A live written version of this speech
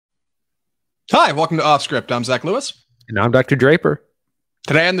Hi, welcome to Off Script. I'm Zach Lewis. And I'm Dr. Draper.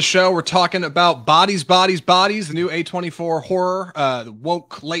 Today on the show, we're talking about Bodies, Bodies, Bodies, the new A24 horror, the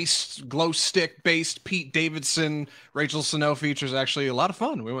woke, laced, glow stick-based Pete Davidson, Rachel Snow features. Actually a lot of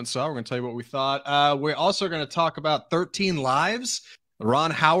fun. We went and saw. We're going to tell you what we thought. We're also going to talk about 13 Lives, the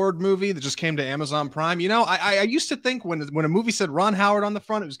Ron Howard movie that just came to Amazon Prime. You know, I used to think when a movie said Ron Howard on the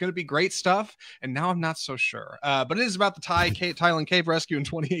front, it was going to be great stuff, and now I'm not so sure. But it is about the Thailand cave rescue in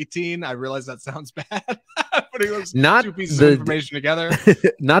 2018. I realize that sounds bad. Putting those not two pieces of information together.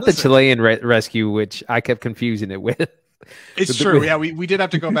 Not the Chilean rescue, which I kept confusing it with. It's true. Yeah, we did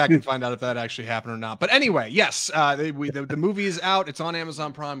have to go back and find out if that actually happened or not. But anyway, yes, the movie is out. It's on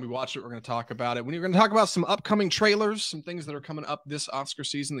Amazon Prime. We watched it. We're going to talk about it. We're going to talk about some upcoming trailers, some things that are coming up this Oscar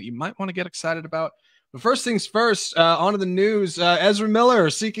season that you might want to get excited about. But first things first, on to the news. Ezra Milller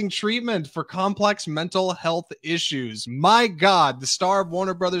seeking treatment for complex mental health issues. My God, the star of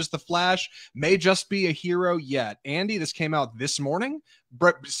Warner Brothers' The Flash may just be a hero yet. Andy, this came out this morning.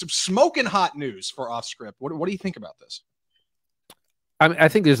 Some smoking hot news for Off Script. What do you think about this? I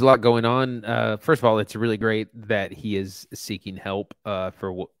think there's a lot going on. First of all, it's really great that he is seeking help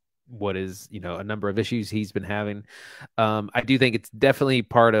for what is, a number of issues he's been having. I do think it's definitely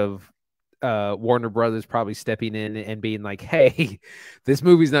part of Warner Brothers probably stepping in and being like, hey, this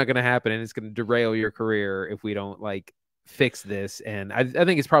movie's not going to happen and it's going to derail your career if we don't fix this. And I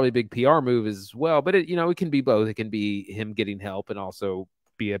think it's probably a big PR move as well, but it can be both. It can be him getting help and also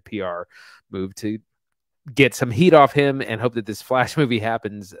be a PR move to get some heat off him and hope that this Flash movie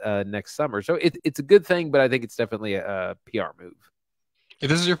happens next summer. So it's a good thing, but I think it's definitely a PR move. If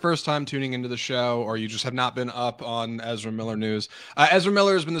this is your first time tuning into the show, or you just have not been up on Ezra Miller news, Ezra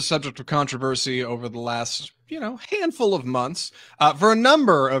Miller has been the subject of controversy over the last, handful of months for a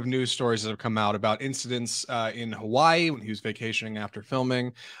number of news stories that have come out about incidents in Hawaii when he was vacationing after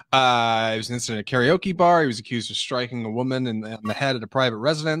filming. There was an incident at a karaoke bar. He was accused of striking a woman in the head at a private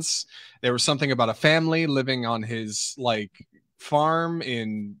residence. There was something about a family living on his farm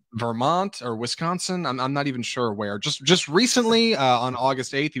in Vermont or Wisconsin. I'm not even sure where. Just recently on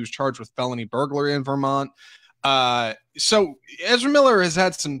August 8th, he was charged with felony burglary in Vermont. So Ezra Miller has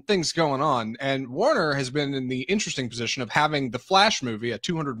had some things going on, and Warner has been in the interesting position of having the Flash movie, a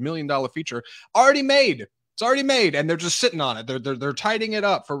 $200 million feature, already made. It's already made, and they're just sitting on it. They're tidying it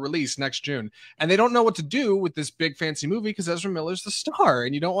up for release next June, and they don't know what to do with this big fancy movie because Ezra Miller's the star,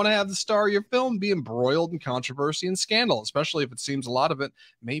 and you don't want to have the star of your film be embroiled in controversy and scandal, especially if it seems a lot of it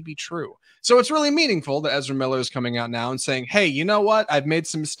may be true. So it's really meaningful that Ezra Miller is coming out now and saying, "Hey, you know what? I've made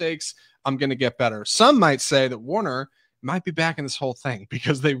some mistakes. I'm going to get better." Some might say that Warner might be back in this whole thing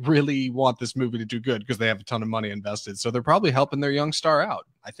because they really want this movie to do good because they have a ton of money invested. So they're probably helping their young star out.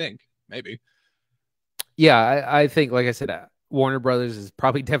 I think maybe. Yeah, I think, like I said, Warner Brothers is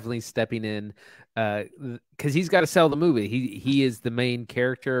probably definitely stepping in because he's got to sell the movie. He is the main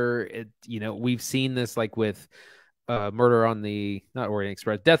character. We've seen this with Murder on the not Orient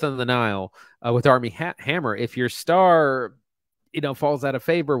Express, Death on the Nile with Armie Hammer. If your star, falls out of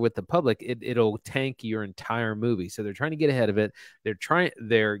favor with the public, it'll tank your entire movie. So they're trying to get ahead of it.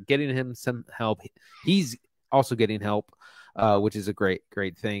 They're getting him some help. He's also getting help, which is a great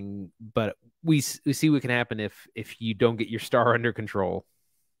thing. But we see what can happen if you don't get your star under control.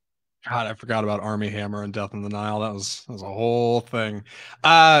 God, I forgot about Armie Hammer and Death on the Nile. That was a whole thing.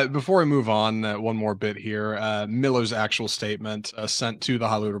 Before we move on, one more bit here. Miller's actual statement sent to the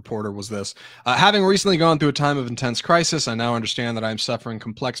Hollywood Reporter was this: having recently gone through a time of intense crisis, I now understand that I am suffering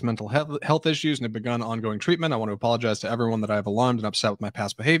complex mental health issues and have begun ongoing treatment. I want to apologize to everyone that I have alarmed and upset with my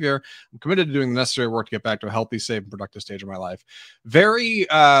past behavior. I'm committed to doing the necessary work to get back to a healthy, safe, and productive stage of my life. Very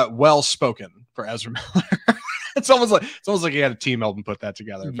well spoken for Ezra Miller. It's almost like he had a team help him put that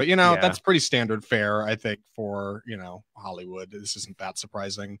together. But that's pretty standard fare, I think, for Hollywood. This isn't that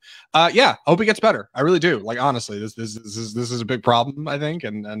surprising. I hope he gets better. I really do. Honestly, this is a big problem, I think,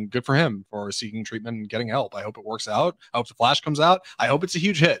 and good for him for seeking treatment and getting help. I hope it works out. I hope the Flash comes out. I hope it's a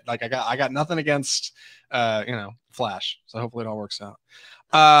huge hit. I got nothing against Flash. So hopefully it all works out.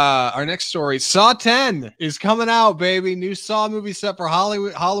 Our next story, Saw 10 is coming out, baby. New Saw movie set for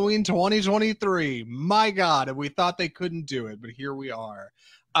Halloween 2023. My God, and we thought they couldn't do it, but here we are.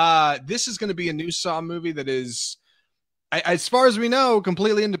 This is going to be a new Saw movie that is, as far as we know,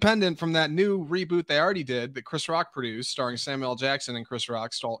 completely independent from that new reboot they already did that Chris Rock produced, starring Samuel L. Jackson and Chris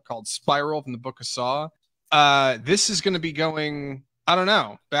Rock, called Spiral from the Book of Saw. This is going to be going, I don't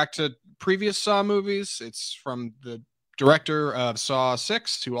know, back to previous Saw movies. It's from the director of Saw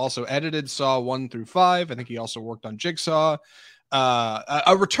 6, who also edited Saw 1 through 5. I think he also worked on Jigsaw.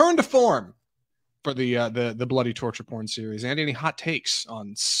 A return to form for the bloody torture porn series. And any hot takes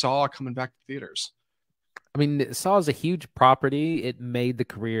on Saw coming back to theaters? I mean, Saw is a huge property. It made the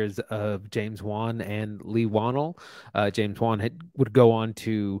careers of James Wan and Lee Wannell. James Wan would go on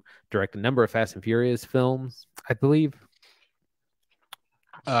to direct a number of Fast and Furious films, I believe.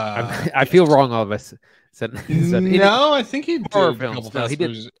 I feel Yes. wrong. All of us said No, I think he did horror a couple films. No, he Fast did.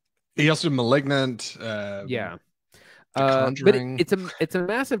 movies. He also did *Malignant*. Yeah, The but Conjuring. it's a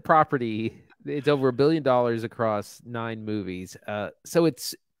massive property. It's over $1 billion across 9 movies. So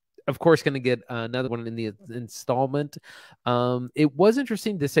it's of course going to get another one in the installment. It was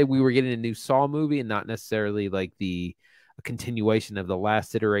interesting to say we were getting a new Saw movie and not necessarily like a continuation of the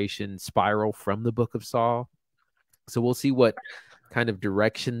last iteration spiral from the Book of Saw. So we'll see what kind of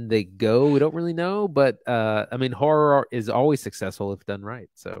direction they go. We don't really know, but I mean, horror is always successful if done right.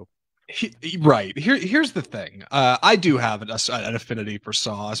 So Right. Here's the thing. I do have an affinity for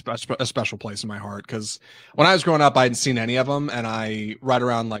Saw, a special place in my heart, because when I was growing up, I hadn't seen any of them, and right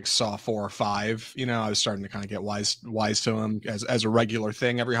around like Saw 4 or 5, I was starting to kind of get wise to them as a regular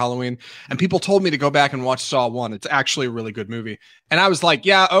thing every Halloween. And people told me to go back and watch Saw 1. It's actually a really good movie, and I was like,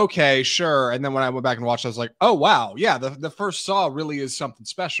 yeah, okay, sure. And then when I went back and watched, I was like, oh wow, yeah, the first Saw really is something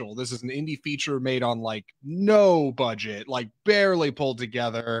special. This is an indie feature made on like no budget, like barely pulled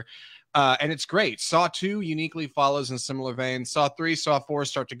together. And it's great. Saw 2 uniquely follows in similar veins. Saw 3, Saw 4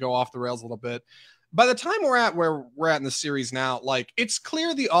 start to go off the rails a little bit. By the time we're at where we're at in the series now, like it's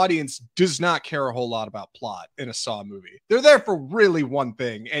clear the audience does not care a whole lot about plot in a Saw movie. They're there for really one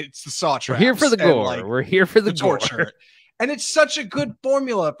thing, and it's the Saw traps. we're here for the gore. Like, we're here for the torture. And it's such a good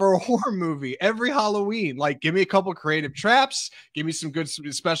formula for a horror movie every Halloween. Like, give me a couple creative traps, give me some good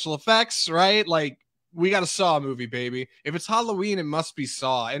special effects, right? Like, we got a Saw movie, baby. If it's Halloween, it must be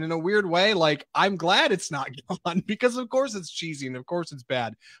Saw. And in a weird way, like, I'm glad it's not gone because of course it's cheesy and of course it's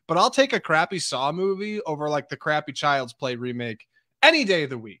bad. But I'll take a crappy Saw movie over like the crappy Child's Play remake any day of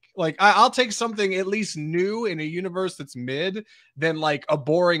the week. Like, I'll take something at least new in a universe that's mid than like a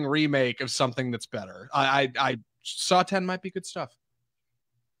boring remake of something that's better. I Saw 10 might be good stuff.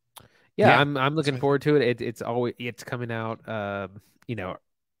 Yeah, I'm looking forward to it. It's coming out.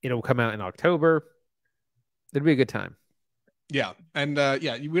 It'll come out in October. It'd be a good time. Yeah. And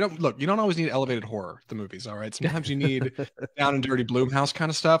you don't always need elevated horror, the movies. All right. Sometimes you need down and dirty Bloomhouse kind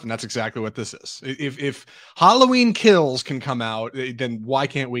of stuff. And that's exactly what this is. If Halloween Kills can come out, then why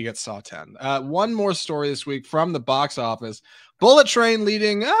can't we get Saw 10? One more story this week from the box office. Bullet Train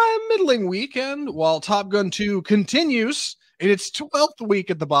leading a middling weekend while Top Gun 2 continues in its 12th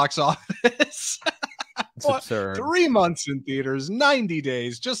week at the box office. It's absurd. 3 months in theaters, 90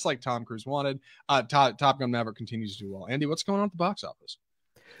 days, just like Tom Cruise wanted. Top Gun Maverick continues to do well. Andy, what's going on at the box office?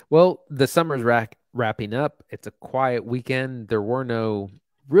 Well, the summer's wrapping up. It's a quiet weekend. There were no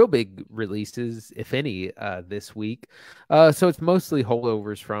real big releases, if any, this week. So it's mostly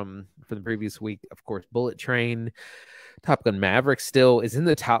holdovers from the previous week. Of course, Bullet Train. Top Gun Maverick still is in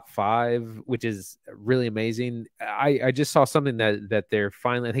the top 5, which is really amazing. I just saw something that they're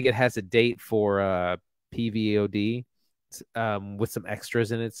finally, I think it has a date for PVOD with some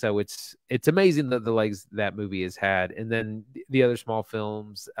extras in it. So it's amazing that the legs that movie has had. And then the other small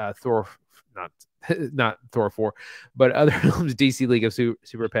films, Thor, not Thor 4, but other films, DC League of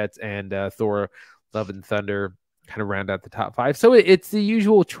Super Pets and Thor Love and Thunder kind of round out the top 5. So it's the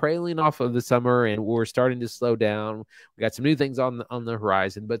usual trailing off of the summer, and we're starting to slow down. We got some new things on the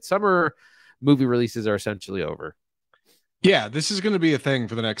horizon, but summer movie releases are essentially over. Yeah, this is going to be a thing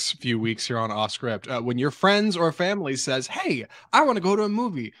for the next few weeks here on Off Script. When your friends or family says, hey, I want to go to a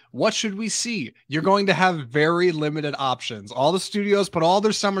movie, what should we see? You're going to have very limited options. All the studios put all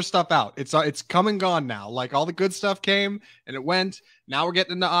their summer stuff out. It's come and gone now. Like, all the good stuff came and it went. Now we're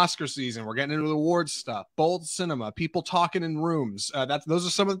getting into Oscar season. We're getting into the awards stuff, bold cinema, people talking in rooms. Those are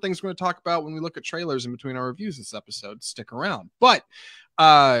some of the things we're going to talk about when we look at trailers in between our reviews this episode. Stick around. But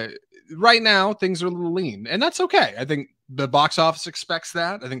right now, things are a little lean, and that's okay. I think the box office expects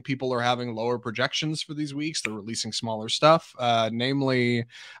that. I think people are having lower projections for these weeks. They're releasing smaller stuff, namely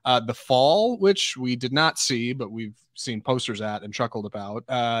The Fall, which we did not see, but we've seen posters at and chuckled about.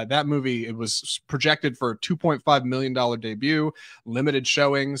 That movie, it was projected for a $2.5 million debut, limited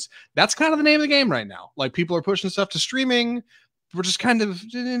showings. That's kind of the name of the game right now. Like, people are pushing stuff to streaming. We're just kind of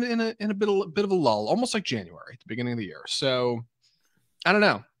in a bit of a lull, almost like January at the beginning of the year. So I don't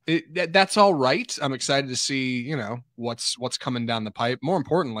know. That's all right. I'm excited to see, what's coming down the pipe. More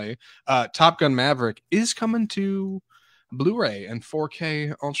importantly, Top Gun Maverick is coming to Blu-ray and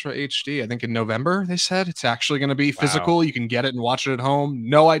 4K Ultra HD. I think in November, they said. It's actually going to be physical. Wow. You can get it and watch it at home.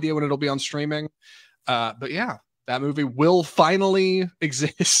 No idea when it'll be on streaming. But yeah, That movie will finally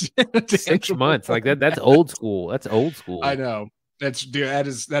exist in a 6 months, tangible like that. That's format. old school. That's old I school. know.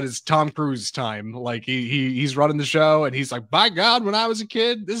 That is Tom Cruise time. Like he's running the show and he's like, by God, when I was a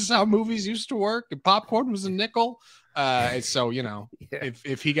kid, this is how movies used to work. And popcorn was a nickel. And so, Yeah.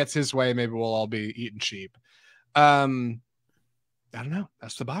 if he gets his way, maybe we'll all be eating cheap. I don't know.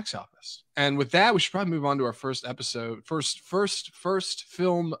 That's the box office. And with that, we should probably move on to our first episode. First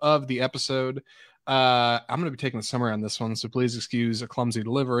film of the episode. I'm going to be taking the summary on this one, so please excuse a clumsy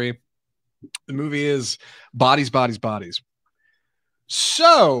delivery. The movie is Bodies, Bodies, Bodies.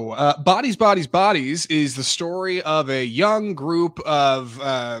 So, Bodies, Bodies, Bodies is the story of a young group of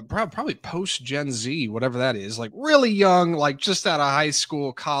probably post Gen Z, whatever that is, like really young, like just out of high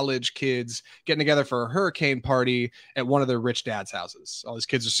school, college kids getting together for a hurricane party at one of their rich dad's houses. All these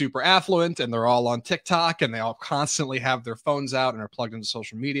kids are super affluent and they're all on TikTok and they all constantly have their phones out and are plugged into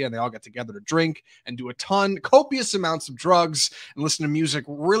social media, and they all get together to drink and do copious amounts of drugs and listen to music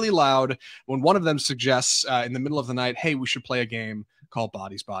really loud when one of them suggests in the middle of the night, hey, we should play a game called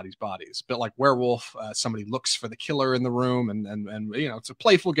Bodies, Bodies, Bodies. But like Werewolf, somebody looks for the killer in the room, and it's a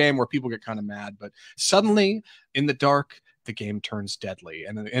playful game where people get kind of mad. But suddenly, in the dark, the game turns deadly,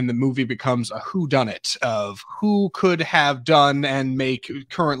 and the movie becomes a whodunit of who could have done and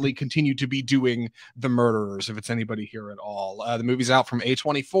currently continue to be doing the murderers, if it's anybody here at all. The movie's out from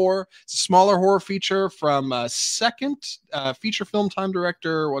A24. It's a smaller horror feature from second feature film time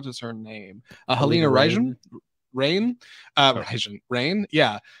director. What is her name? Halina Reijn. Reijn, Reijn,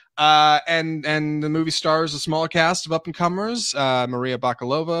 yeah. And the movie stars a small cast of up-and-comers. Maria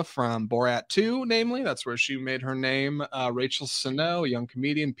Bakalova from Borat 2, namely. That's where she made her name. Rachel Sennott, a young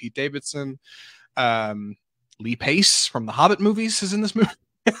comedian. Pete Davidson. Lee Pace from the Hobbit movies is in this movie.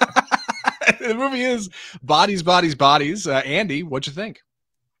 The movie is Bodies, Bodies, Bodies. Andy, what'd you think?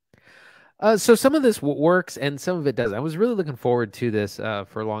 So some of this works and some of it doesn't. I was really looking forward to this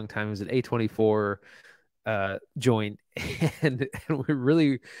for a long time. It was an A24 joint, and we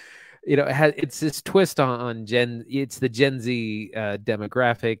really, it's this twist on it's the Gen Z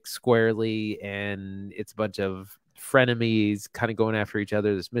demographic squarely, and it's a bunch of frenemies kind of going after each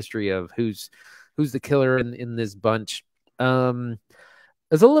other. This mystery of who's the killer in this bunch. I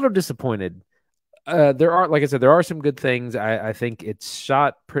was a little disappointed. There are, like I said, there are some good things. I think it's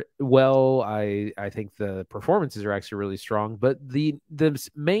shot well. I think the performances are actually really strong, but the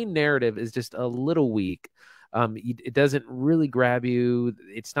main narrative is just a little weak. It doesn't really grab you.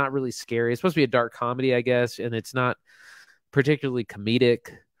 It's not really scary. It's supposed to be a dark comedy, I guess, and it's not particularly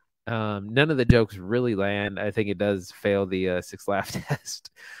comedic. None of the jokes really land. I think it does fail the 6 laugh test.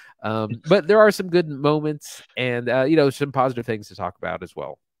 But there are some good moments and some positive things to talk about as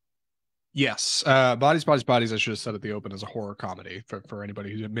well. Yes. Bodies, Bodies, Bodies, I should have said at the open, as a horror comedy for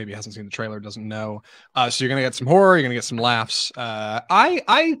anybody who maybe hasn't seen the trailer, doesn't know. So you're going to get some horror, you're going to get some laughs.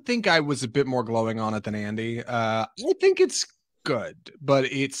 I think I was a bit more glowing on it than Andy. I think it's good, but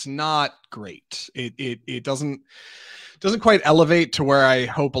it's not great. It doesn't quite elevate to where I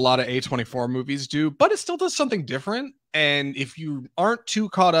hope a lot of A24 movies do, but it still does something different. And if you aren't too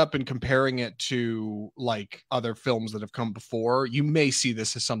caught up in comparing it to like other films that have come before, you may see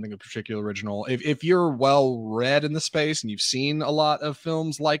this as something of particular original. If you're well read in the space and you've seen a lot of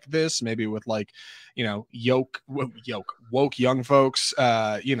films like this, maybe with like, woke young folks,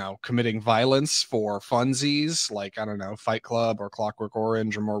 committing violence for funsies, like, I don't know, Fight Club or Clockwork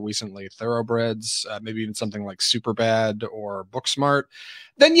Orange, or more recently Thoroughbreds, maybe even something like Superbad or Booksmart,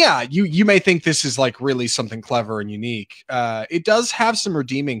 then yeah, you may think this is like really something clever and unique. It does have some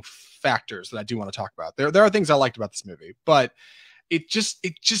redeeming factors that I do want to talk about. There are things I liked about this movie, but it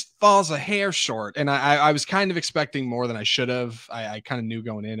just falls a hair short. And I was kind of expecting more than I should have. I kind of knew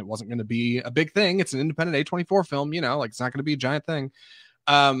going in it wasn't going to be a big thing. It's an independent A24 film, like it's not going to be a giant thing.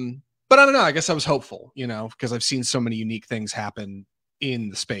 But I don't know. I guess I was hopeful, because I've seen so many unique things happen in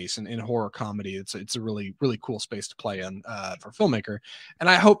the space, and in horror comedy. It's a really, really cool space to play in for a filmmaker. And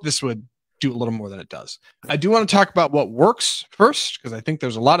I hope this would do a little more than it does. I do want to talk about what works first, because I think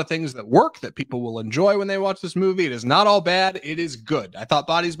there's a lot of things that work that people will enjoy when they watch this movie. It is not all bad. It is good. I thought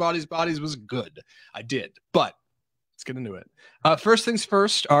Bodies, Bodies, Bodies was good. I did, but let's get into it. First things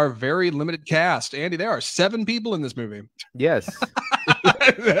first, our very limited cast. Andy, there are 7 people in this movie. Yes.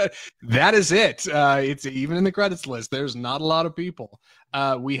 That is it. It's even in the credits list. There's not a lot of people.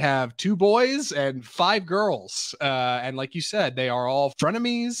 We have 2 boys and 5 girls. And like you said, they are all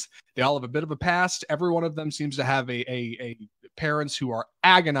frenemies. They all have a bit of a past. Every one of them seems to have a parents who are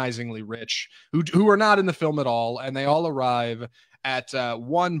agonizingly rich, who are not in the film at all. And they all arrive at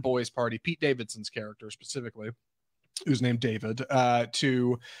one boy's party, Pete Davidson's character specifically. who's named David,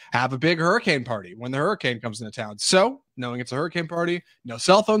 to have a big hurricane party when the hurricane comes into town. So, knowing it's a hurricane party, no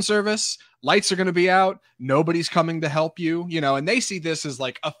cell phone service, lights are going to be out, nobody's coming to help you, you know, and they see this as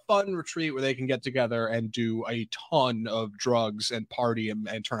like a fun retreat where they can get together and do a ton of drugs and party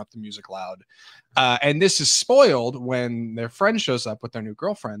and turn up the music loud. And this is spoiled when their friend shows up with their new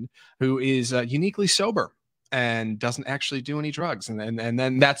girlfriend, who is uniquely sober and doesn't actually do any drugs. And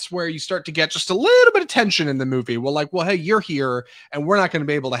then that's where you start to get just a little bit of tension in the movie. Well, like, well, hey, you're here and we're not going to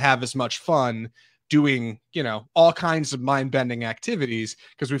be able to have as much fun doing, you know, all kinds of mind-bending activities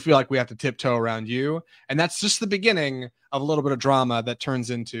because we feel like we have to tiptoe around you. And that's just the beginning of a little bit of drama that turns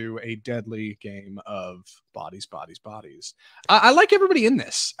into a deadly game of bodies, bodies, bodies. I like everybody in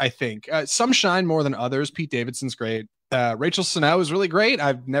this, I think. Some shine more than others. Pete Davidson's great. Rachel Sennott is really great.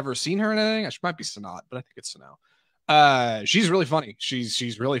 I've never seen her in anything. She might be Sennott, but I think it's Sennott. She's really funny.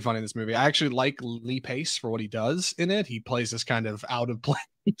 She's really funny in this movie. I actually like Lee Pace for what he does in it. He plays this kind of out of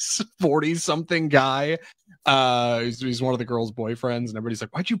place 40-something guy. He's one of the girls' boyfriends, and everybody's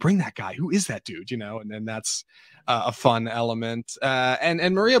like, "Why'd you bring that guy? Who is that dude?" You know, and then that's a fun element.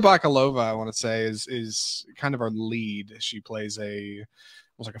 And Maria Bakalova, I want to say, is kind of our lead. She plays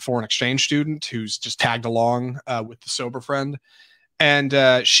was like a foreign exchange student who's just tagged along with the sober friend.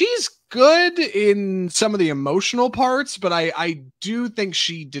 And she's good in some of the emotional parts, but I do think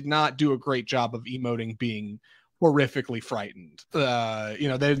she did not do a great job of emoting being horrifically frightened. You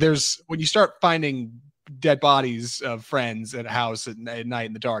know, there's when you start finding dead bodies of friends at a house at night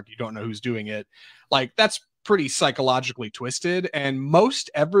in the dark, you don't know who's doing it. Like, that's pretty psychologically twisted, and most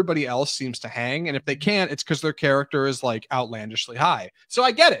everybody else seems to hang, and if they can't, it's because their character is like outlandishly high. So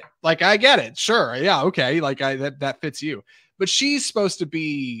I get it. Like, I get it. Sure. Yeah. Okay. Like, that fits you. But she's supposed to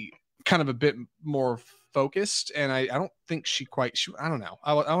be kind of a bit more focused, and I don't think I don't know.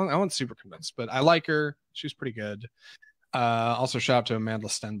 I wasn't super convinced, but I like her. She's pretty good. Also, shout out to Amanda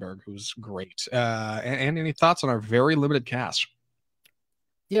Stenberg, who's great. And any thoughts on our very limited cast?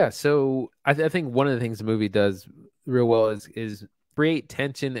 Yeah, so I think one of the things the movie does real well is create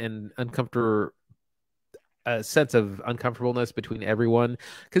tension and uncomfortable, a sense of uncomfortableness between everyone,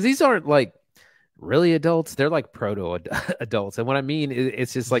 because these aren't like really adults, they're like proto adults. And what I mean is,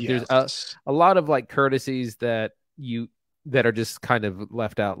 it's just like Yes. there's a lot of like courtesies that are just kind of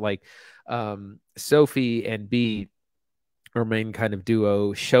left out. Like Sophie and B, our main kind of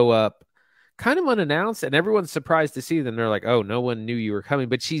duo, show up kind of unannounced, and everyone's surprised to see them. They're like, oh, no one knew you were coming,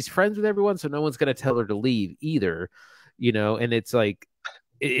 but she's friends with everyone, so no one's going to tell her to leave either, you know. And it's like,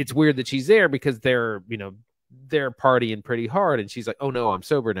 it's weird that she's there because they're partying pretty hard, and she's like, oh no, I'm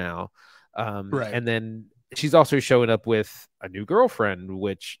sober now. Right. And then she's also showing up with a new girlfriend,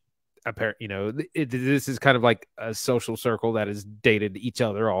 which apparently, you know, this is kind of like a social circle that has dated each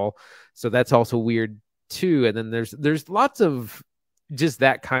other all, so that's also weird too. And then there's lots of just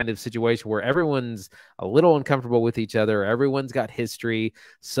that kind of situation where everyone's a little uncomfortable with each other. Everyone's got history,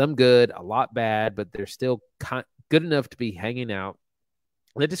 some good, a lot bad, but they're still good enough to be hanging out.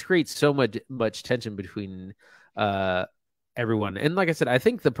 That just creates so much tension between everyone. And like I said, I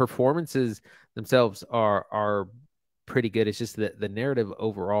think the performances themselves are pretty good. It's just that the narrative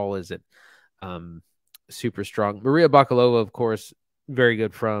overall isn't super strong. Maria Bakalova, of course, very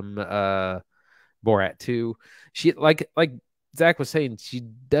good from Borat 2. She like Zach was saying, she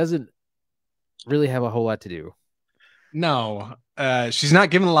doesn't really have a whole lot to do. No, she's not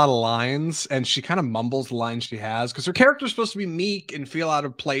given a lot of lines, and she kind of mumbles the lines she has because her character is supposed to be meek and feel out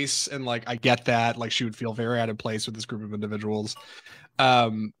of place. And like, I get that, like, she would feel very out of place with this group of individuals.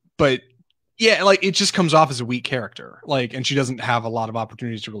 But yeah, like, it just comes off as a weak character. Like, and she doesn't have a lot of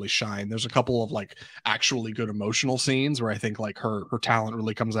opportunities to really shine. There's a couple of like actually good emotional scenes where I think like her talent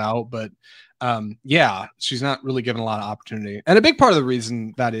really comes out, but yeah, she's not really given a lot of opportunity. And a big part of the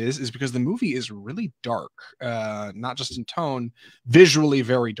reason that is because the movie is really dark, not just in tone, visually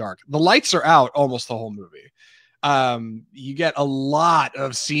very dark. The lights are out almost the whole movie. You get a lot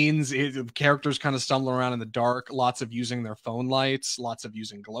of scenes of characters kind of stumbling around in the dark, lots of using their phone lights, lots of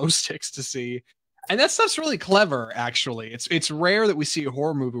using glow sticks to see. And that stuff's really clever, actually. It's rare that we see a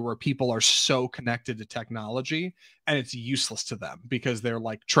horror movie where people are so connected to technology and it's useless to them because they're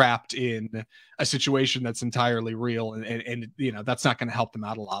like trapped in a situation that's entirely real, and you know, that's not going to help them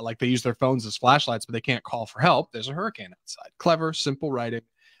out a lot. Like, they use their phones as flashlights, but they can't call for help. There's a hurricane outside. Clever, simple writing.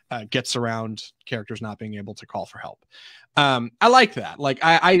 Gets around characters not being able to call for help. I like that. Like,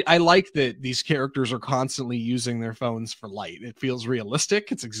 I like that these characters are constantly using their phones for light. It feels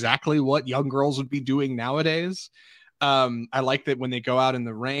realistic. It's exactly what young girls would be doing nowadays. I like that when they go out in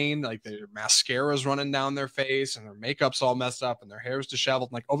the rain, like their mascara's running down their face and their makeup's all messed up and their hair's disheveled.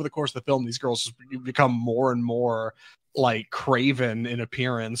 And like over the course of the film, these girls just become more and more like craven in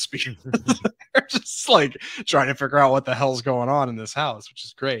appearance because they're just like trying to figure out what the hell's going on in this house, which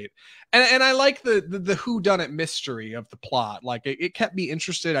is great. And I like the whodunit mystery of the plot. Like it kept me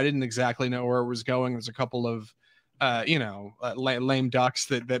interested. I didn't exactly know where it was going. There's a couple of lame ducks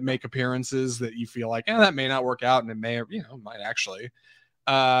that make appearances that you feel like, that may not work out, and it may, might actually.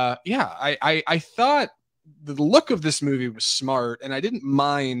 I thought the look of this movie was smart, and I didn't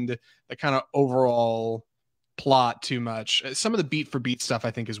mind the kind of overall plot too much. Some of the beat for beat stuff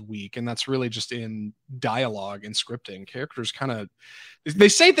I think is weak, and that's really just in dialogue and scripting. Characters kind of they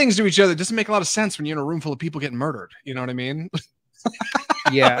say things to each other. It doesn't make a lot of sense when you're in a room full of people getting murdered. You know what I mean?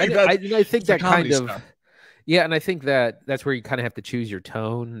 Yeah, I think that kind of stuff. Yeah, and I think that that's where you kind of have to choose your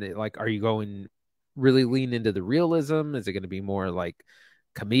tone. Like, are you going really lean into the realism? Is it going to be more like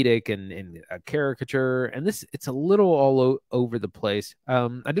comedic and a caricature? And it's a little all over the place.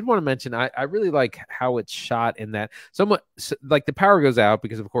 I did want to mention I really like how it's shot in that somewhat like the power goes out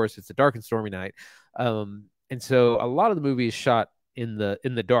because of course it's a dark and stormy night, and so a lot of the movie is shot in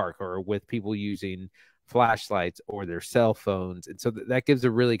the dark or with people using flashlights or their cell phones, and so that gives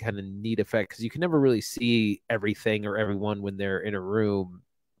a really kind of neat effect because you can never really see everything or everyone when they're in a room.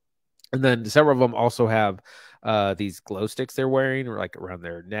 And then several of them also have these glow sticks they're wearing, or like around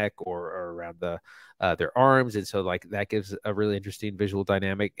their neck or around their arms, and so like that gives a really interesting visual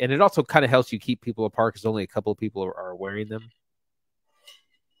dynamic, and it also kind of helps you keep people apart because only a couple of people are wearing them.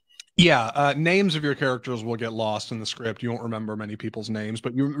 Yeah, names of your characters will get lost in the script. You won't remember many people's names,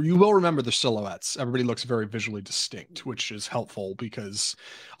 but you will remember the silhouettes. Everybody looks very visually distinct, which is helpful because,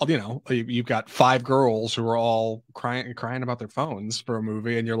 you've got 5 girls who are all crying about their phones for a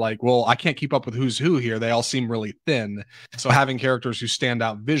movie, and you're like, well, I can't keep up with who's who here. They all seem really thin. So having characters who stand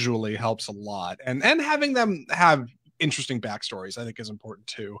out visually helps a lot, and having them have interesting backstories I think is important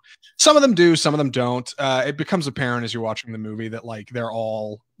too. Some of them do, some of them don't. It becomes apparent as you're watching the movie that like they're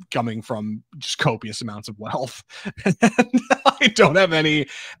all coming from just copious amounts of wealth and I don't have any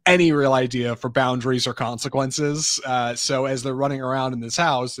real idea for boundaries or consequences. So as they're running around in this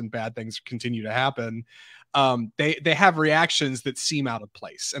house and bad things continue to happen, they have reactions that seem out of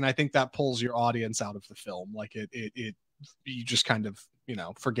place, and I think that pulls your audience out of the film. Like it you just kind of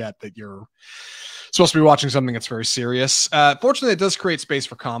forget that you're supposed to be watching something that's very serious. Fortunately, it does create space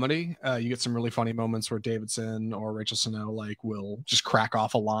for comedy. You get some really funny moments where Davidson or Rachel Snow like will just crack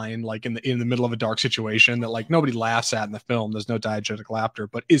off a line like in the middle of a dark situation that like nobody laughs at in the film. There's no diegetic laughter,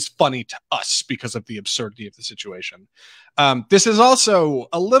 but is funny to us because of the absurdity of the situation. This is also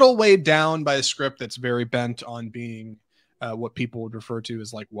a little weighed down by a script that's very bent on being what people would refer to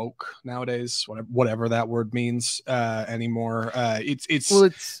as like woke nowadays, whatever that word means anymore. It's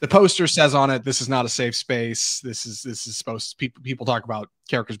the poster says on it, this is not a safe space. This is supposed to, people talk about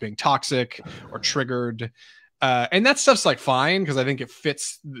characters being toxic or triggered. And that stuff's like fine because I think it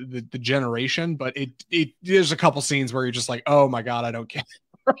fits the generation, but there's a couple scenes where you're just like, oh my God, I don't care.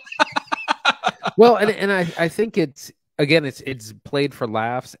 Well, and I think it's played for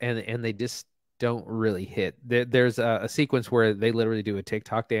laughs, and they just don't really hit. There's a sequence where they literally do a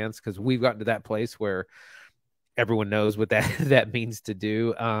TikTok dance because we've gotten to that place where everyone knows what that means to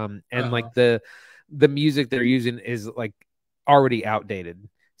do. And like the music they're using is like already outdated.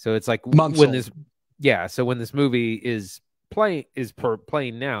 So it's like when this movie is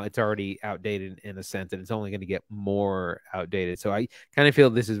playing now, it's already outdated in a sense, and it's only going to get more outdated. So I kind of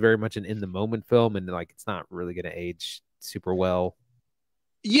feel this is very much an in the moment film, and like it's not really going to age super well.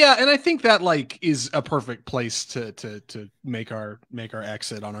 Yeah, and I think that like is a perfect place to make our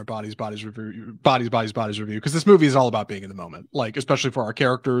exit on our bodies review because this movie is all about being in the moment, like especially for our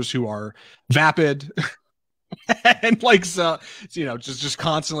characters who are vapid and like just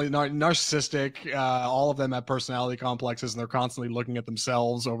constantly narcissistic. All of them have personality complexes and they're constantly looking at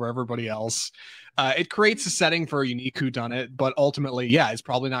themselves over everybody else. It creates a setting for a unique whodunit, but ultimately, yeah, it's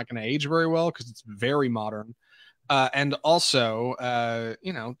probably not going to age very well because it's very modern. And also,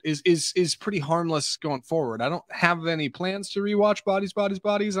 is pretty harmless going forward. I don't have any plans to rewatch Bodies.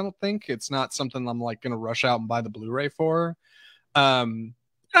 I don't think it's not something I'm like going to rush out and buy the Blu-ray for.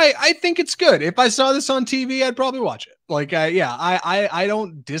 I think it's good. If I saw this on TV, I'd probably watch it. Like, I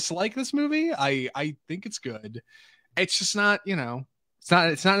don't dislike this movie. I think it's good. It's just not, it's not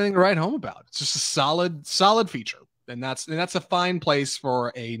anything to write home about. It's just a solid feature. And that's a fine place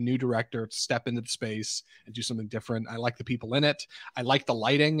for a new director to step into the space and do something different. I like the people in it. I like the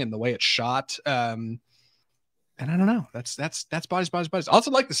lighting and the way it's shot. And I don't know. That's Bodies. I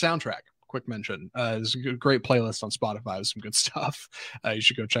also like the soundtrack Quick mention. There's a great playlist on Spotify with some good stuff. You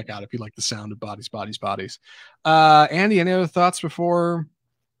should go check out if you like the sound of bodies, bodies, bodies. Andy, any other thoughts before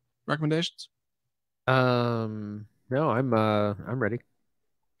recommendations? No, I'm ready.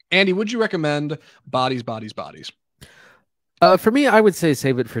 Andy, would you recommend Bodies, Bodies, Bodies? For me, I would say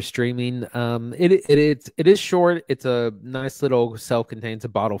save it for streaming. It is short. It's a nice little self-contained, it's a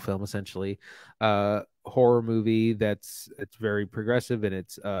bottle film essentially. Horror movie it's very progressive in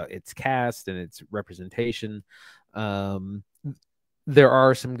its cast and its representation. Um, there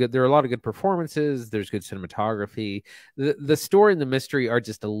are a lot of good performances. There's good cinematography. The story and the mystery are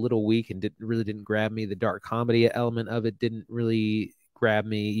just a little weak and didn't grab me. The dark comedy element of it didn't really grab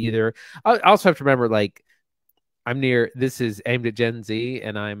me either. I also have to remember, like, this is aimed at Gen Z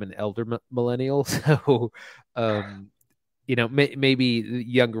and I'm an elder millennial. So, maybe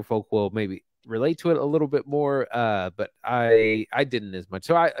younger folk will maybe relate to it a little bit more. But I didn't as much.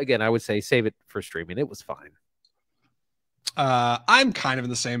 So I would say save it for streaming. It was fine. I'm kind of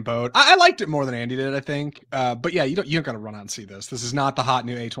in the same boat. I liked it more than Andy did, I think. But yeah, you don't gotta run out and see this. This is not the hot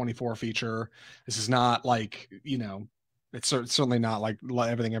new A24 feature. This is not like, it's certainly not like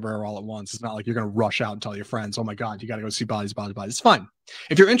Everything Everywhere All at Once. It's not like you're going to rush out and tell your friends, oh my God, you got to go see Bodies, Bodies, Bodies. It's fine.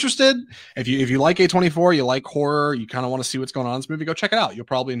 If you're interested, if you like A24, you like horror, you kind of want to see what's going on in this movie, go check it out. You'll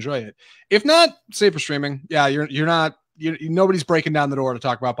probably enjoy it. If not, save for streaming. Yeah, nobody's breaking down the door to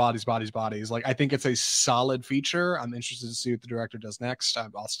talk about Bodies, Bodies, Bodies. Like, I think it's a solid feature. I'm interested to see what the director does next.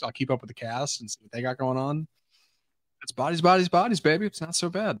 I'll keep up with the cast and see what they got going on. It's Bodies, Bodies, Bodies, baby. It's not so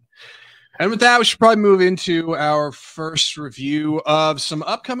bad. And with that, we should probably move into our first review of some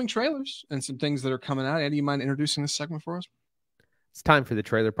upcoming trailers and some things that are coming out. Andy, you mind introducing this segment for us? It's time for the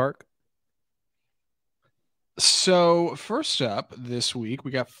trailer park. So first up this week,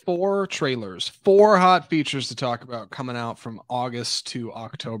 we got 4 trailers, 4 hot features to talk about coming out from August to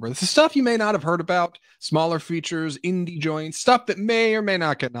October. This is stuff you may not have heard about, smaller features, indie joints, stuff that may or may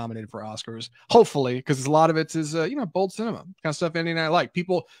not get nominated for Oscars. Hopefully, because a lot of it is, bold cinema, kind of stuff Andy and I like.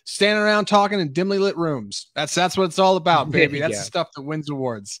 People standing around talking in dimly lit rooms. That's what it's all about, baby. That's the stuff that wins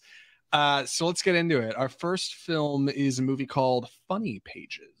awards. So let's get into it. Our first film is a movie called Funny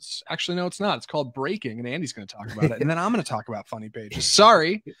Pages. Actually, no, it's not. It's called Breaking, and Andy's going to talk about it, and then I'm going to talk about Funny Pages.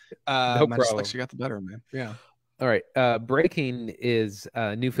 Sorry. No my problem. dyslexia got the better of me. Yeah. All right. Breaking is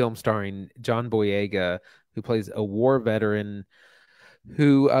a new film starring John Boyega, who plays a war veteran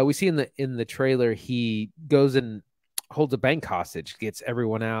who we see in the trailer. He goes and holds a bank hostage, gets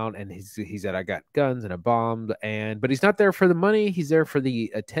everyone out, and he said, I got guns and a bomb, but he's not there for the money, he's there for the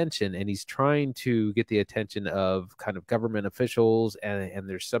attention, and he's trying to get the attention of kind of government officials, and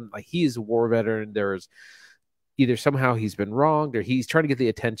there's some, like, he's a war veteran, there's either somehow he's been wronged or he's trying to get the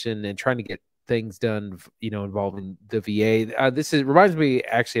attention and trying to get things done, involving the VA. This reminds me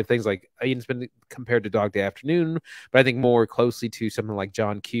actually of things like, it's been compared to Dog Day Afternoon, but I think more closely to something like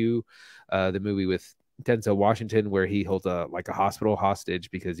John Q, the movie with Denzel Washington, where he holds a hospital hostage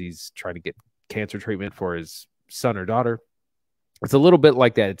because he's trying to get cancer treatment for his son or daughter. It's a little bit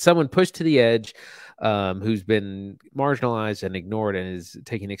like that. It's someone pushed to the edge, who's been marginalized and ignored, and is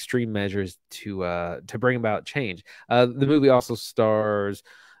taking extreme measures to bring about change. The movie also stars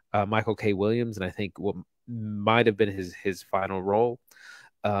Michael K. Williams, and I think what might have been his final role.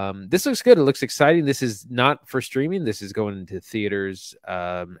 This looks good. It looks exciting. This is not for streaming. This is going into theaters.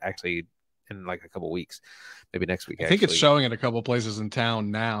 Actually, in like a couple weeks, maybe next week. I think it's showing at a couple places in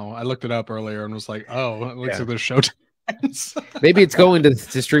town now. I looked it up earlier and was like, oh, it looks like there's show times. Maybe it's going to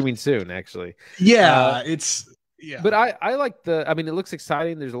streaming soon, actually. Yeah, But I like it looks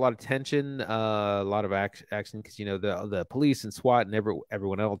exciting. There's a lot of tension, a lot of action because the police and SWAT and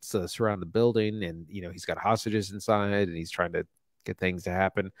everyone else surround the building, and he's got hostages inside, and he's trying to get things to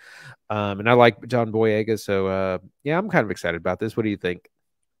happen. And I like John Boyega, so I'm kind of excited about this. What do you think?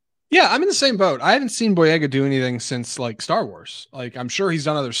 Yeah, I'm in the same boat. I haven't seen Boyega do anything since like Star Wars. Like, I'm sure he's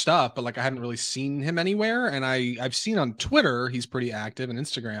done other stuff, but like I hadn't really seen him anywhere. And I've seen on Twitter he's pretty active, and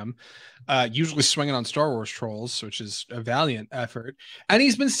Instagram, usually swinging on Star Wars trolls, which is a valiant effort. And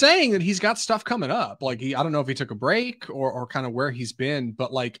he's been saying that he's got stuff coming up. Like, I don't know if he took a break or kind of where he's been,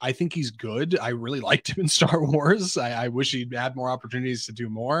 but like I think he's good. I really liked him in Star Wars. I wish he'd had more opportunities to do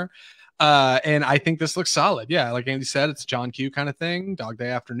more. And I think this looks solid. Yeah, like Andy said, it's John Q kind of thing. Dog Day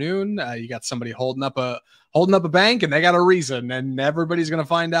Afternoon. You got somebody holding up a bank, and they got a reason, and everybody's gonna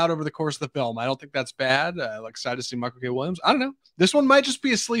find out over the course of the film. I don't think that's bad. Like, excited to see Michael K. Williams. I don't know. This one might just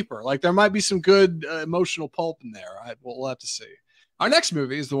be a sleeper. Like, there might be some good emotional pulp in there. We'll have to see. Our next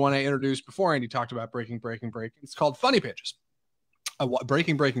movie is the one I introduced before Andy talked about Breaking. It's called Funny Pages.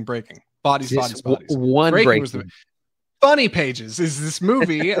 Breaking. Bodies. One breaking. Funny Pages is this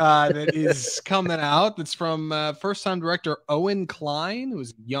movie that is coming out. That's from first-time director Owen Klein,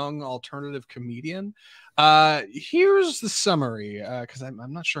 who's a young alternative comedian. Here's the summary, because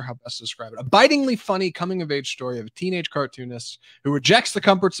I'm not sure how best to describe it. A bitingly funny coming-of-age story of a teenage cartoonist who rejects the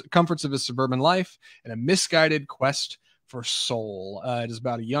comforts of his suburban life in a misguided quest for soul. It is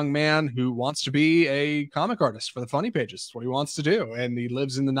about a young man who wants to be a comic artist for the Funny Pages. That's what he wants to do. And he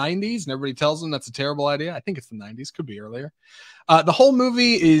lives in the 90s, and everybody tells him that's a terrible idea. I think it's the 90s, could be earlier. The whole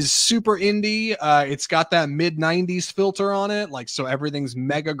movie is super indie. It's got that mid-90s filter on it, like so everything's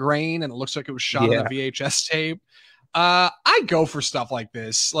mega grain, and it looks like it was shot on a VHS tape. I go for stuff like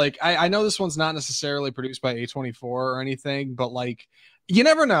this. Like, I know this one's not necessarily produced by A24 or anything, but like, you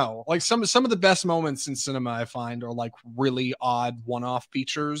never know. Like some of the best moments in cinema I find are like really odd one-off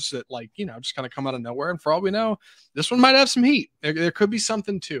features that, like, you know, just kind of come out of nowhere. And for all we know, this one might have some heat. There could be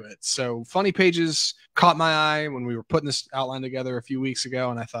something to it. So Funny Pages caught my eye when we were putting this outline together a few weeks ago,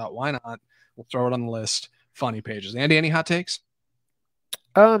 and I thought, why not? We'll throw it on the list. Funny Pages. Andy, any hot takes?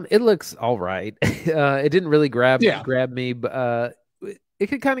 It looks all right. It didn't really grab me, but it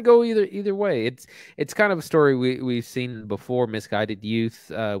could kind of go either way. It's kind of a story we've seen before. Misguided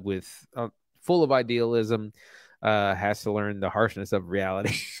youth with full of idealism has to learn the harshness of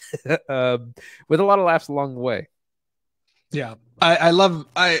reality with a lot of laughs along the way. Yeah, I love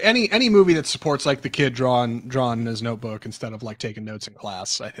any movie that supports like the kid drawing in his notebook instead of like taking notes in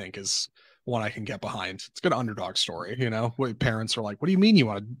class. I think is one I can get behind. It's a good underdog story, you know. What parents are like, what do you mean you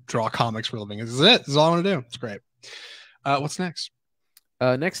want to draw comics for a living? This is it. This is all I want to do. It's great. What's next?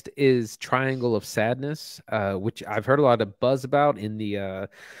 Next is Triangle of Sadness, which I've heard a lot of buzz about in the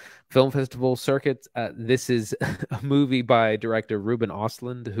film festival circuit. This is a movie by director Ruben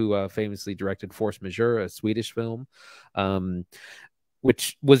Östlund, who famously directed Force Majeure, a Swedish film,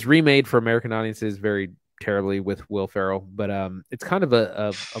 which was remade for American audiences very terribly with Will Ferrell, but it's kind of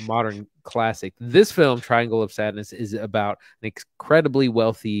a modern classic. This film, Triangle of Sadness, is about an incredibly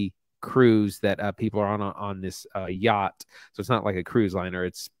wealthy cruise that people are on this yacht. So it's not like a cruise liner,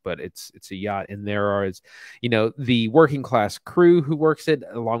 it's a yacht, and there are, you know, the working class crew who works it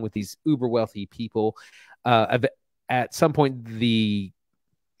along with these uber wealthy people. At some point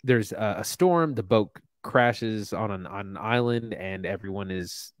there's a storm, the boat crashes on an island, and everyone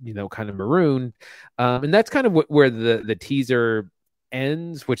is, you know, kind of marooned, and that's kind of where the teaser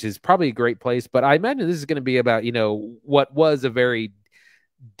ends, which is probably a great place. But I imagine this is going to be about, you know, what was a very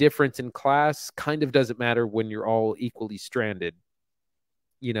difference in class kind of doesn't matter when you're all equally stranded,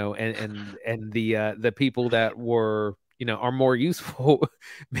 you know, and the people that were, you know, are more useful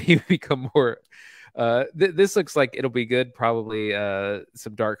maybe become more this looks like it'll be good. Probably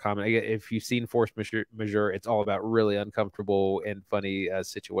some dark comedy. If you've seen Force Majeure, it's all about really uncomfortable and funny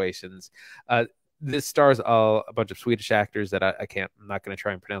situations. This stars a bunch of Swedish actors that I'm not going to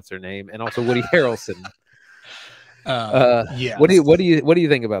try and pronounce their name, and also Woody Harrelson. Yeah. What do you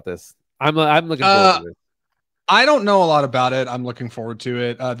think about this? I'm looking forward to this. I don't know a lot about it. I'm looking forward to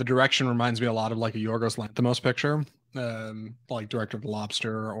it. The direction reminds me a lot of like a Yorgos Lanthimos picture, like Director of the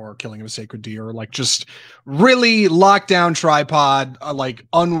Lobster or Killing of a Sacred Deer, like just really locked down tripod, like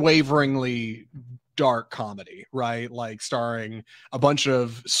unwaveringly dark comedy, right? Like starring a bunch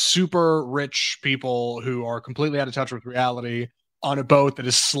of super rich people who are completely out of touch with reality on a boat that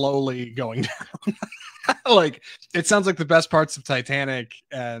is slowly going down. Like, it sounds like the best parts of Titanic,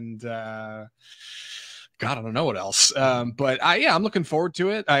 and God, I don't know what else. But I'm looking forward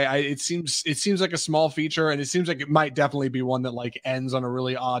to it. It seems like a small feature, and it seems like it might definitely be one that like ends on a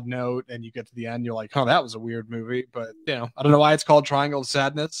really odd note, and you get to the end, you're like, oh, that was a weird movie. But you know, I don't know why it's called Triangle of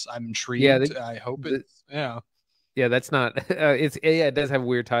Sadness. I'm intrigued. I hope it's yeah, that's not it does have a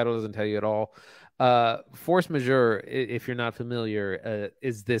weird title, doesn't tell you at all. Force Majeure, if you're not familiar,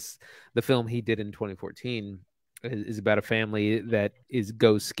 is this the film he did in 2014? Is about a family that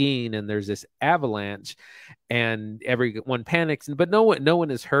goes skiing, and there's this avalanche, and everyone panics, but no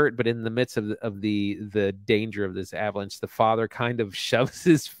one is hurt. But in the midst of the danger of this avalanche, the father kind of shoves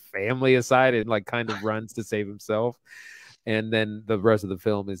his family aside and like kind of runs to save himself, and then the rest of the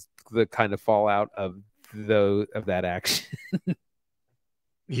film is the kind of fallout of that action.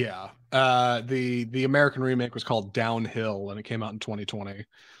 Yeah. The American remake was called Downhill, and it came out in 2020,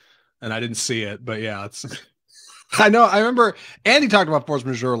 and I didn't see it, but yeah, it's I know. I remember Andy talked about Force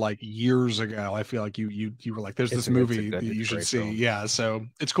Majeure like years ago. I feel like you were like, "There's this movie that you should see." Film. Yeah, so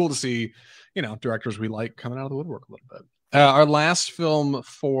it's cool to see, you know, directors we like coming out of the woodwork a little bit. Our last film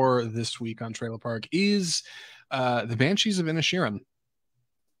for this week on Trailer Park is The Banshees of Inisherin.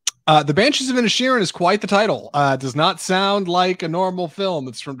 The Banshees of Inisherin is quite the title. Does not sound like a normal film.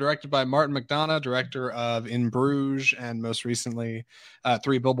 It's directed by Martin McDonagh, director of In Bruges, and most recently,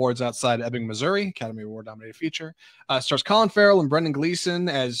 Three Billboards Outside Ebbing, Missouri, Academy Award nominated feature. Stars Colin Farrell and Brendan Gleeson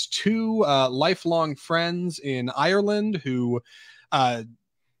as two lifelong friends in Ireland who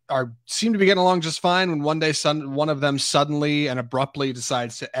seem to be getting along just fine when one day one of them suddenly and abruptly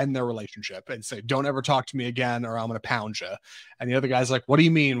decides to end their relationship and say, "Don't ever talk to me again or I'm going to pound you." And the other guy's like, "What do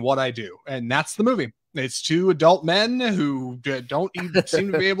you mean? What I do?" And that's the movie. It's two adult men who don't even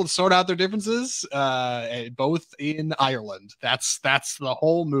seem to be able to sort out their differences, both in Ireland. That's the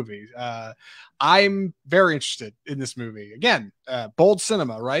whole movie. I'm very interested in this movie. Again, bold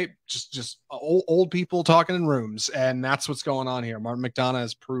cinema, right? Just old people talking in rooms, and that's what's going on here. Martin McDonagh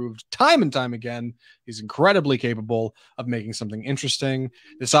has proved time and time again he's incredibly capable of making something interesting.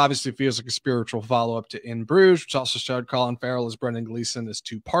 This obviously feels like a spiritual follow-up to In Bruges, which also starred Colin Farrell as Brendan Gleeson as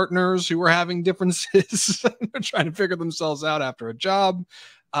two partners who were having differences. They're trying to figure themselves out after a job.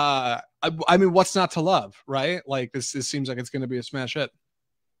 I mean, what's not to love, right? Like this seems like it's going to be a smash hit.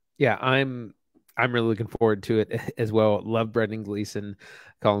 Yeah, I'm really looking forward to it as well. Love Brendan Gleeson.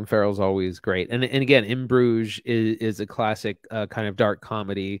 Colin Farrell's always great. And again, In Bruges is a classic kind of dark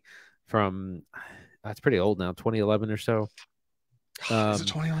comedy from, it's pretty old now, 2011 or so. Is it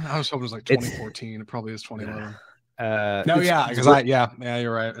 2011? I was hoping it was like 2014. It probably is 2011. No, yeah, because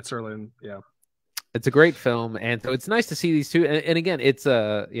you're right. It's early. It's a great film, and so it's nice to see these two. And again, it's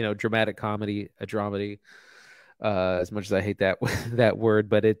a dramatic comedy, a dramedy. As much as I hate that that word,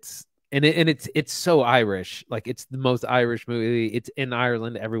 but it's so Irish. Like it's the most Irish movie. It's in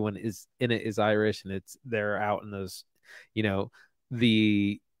Ireland. Everyone is in it is Irish, and they're out in those,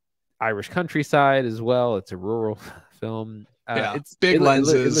 the Irish countryside as well. It's a rural film. It's big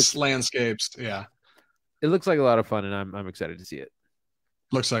lenses, landscapes. Yeah, it looks like a lot of fun, and I'm excited to see it.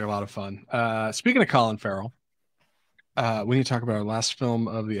 Looks like a lot of fun. Speaking of Colin Farrell, we need to talk about our last film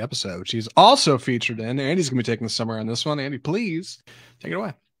of the episode, which he's also featured in. Andy's going to be taking the summer on this one. Andy, please take it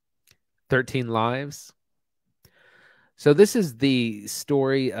away. 13 Lives. So this is the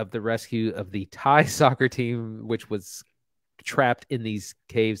story of the rescue of the Thai soccer team, which was trapped in these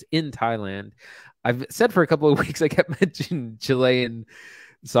caves in Thailand. I've said for a couple of weeks, I kept mentioning Chilean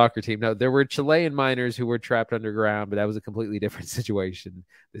soccer team. No, there were Chilean miners who were trapped underground, but that was a completely different situation.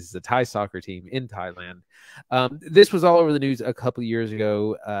 This is a Thai soccer team in Thailand. This was all over the news a couple of years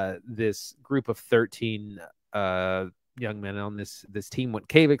ago. This group of 13 young men on this team went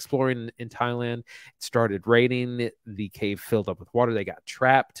cave exploring in Thailand. It started raining. The cave filled up with water. They got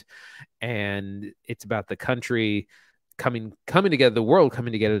trapped, and it's about the country coming together, the world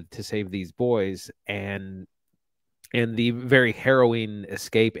coming together to save these boys, and the very harrowing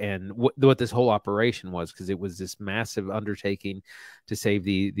escape and what this whole operation was, because it was this massive undertaking to save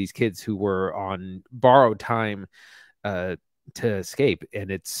these kids who were on borrowed time to escape. And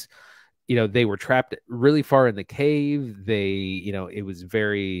it's, they were trapped really far in the cave. It was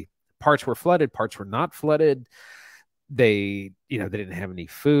parts were flooded, parts were not flooded. They didn't have any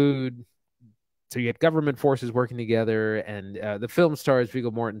food. So you had government forces working together, and the film stars Viggo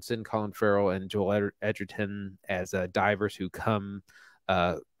Mortensen, Colin Farrell, and Joel Edgerton as divers who come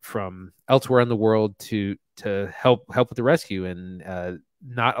from elsewhere in the world to help with the rescue. And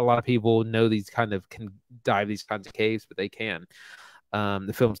not a lot of people know can dive these kinds of caves, but they can.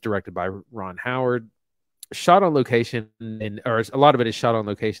 The film's directed by Ron Howard, shot on location, or a lot of it is shot on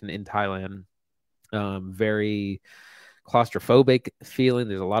location in Thailand. Very claustrophobic feeling.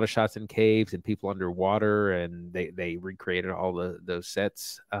 There's a lot of shots in caves and people underwater, and they recreated all those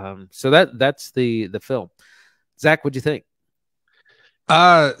sets. So that's the film. Zach, what'd you think?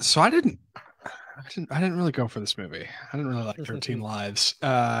 So I didn't really go for this movie. I didn't really like 13 Lives.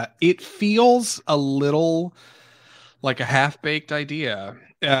 It feels a little like a half-baked idea.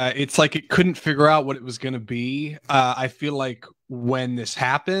 It's like it couldn't figure out what it was going to be. I feel like when this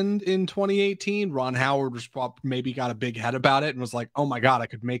happened in 2018, Ron Howard was maybe got a big head about it and was like, "Oh my God, I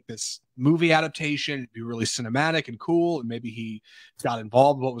could make this movie adaptation. It'd be really cinematic and cool." And maybe he got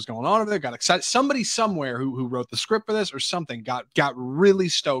involved with what was going on over there, got excited. Somebody somewhere who wrote the script for this or something got really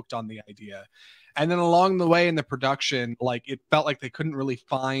stoked on the idea. And then along the way in the production, like it felt like they couldn't really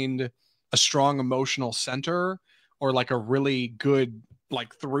find a strong emotional center or like a really good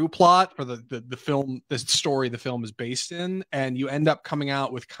like through plot for the film, the story the film is based in, and you end up coming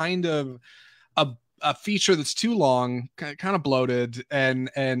out with kind of a feature that's too long, kind of bloated,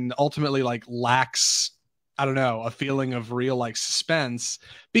 and ultimately like lacks, I don't know, a feeling of real like suspense.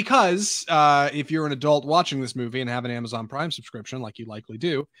 Because if you're an adult watching this movie and have an Amazon Prime subscription, like you likely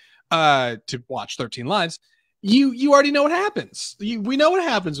do, to watch 13 Lives, you already know what happens. We know what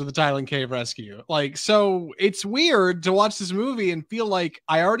happens with the Thailand cave rescue. Like, so it's weird to watch this movie and feel like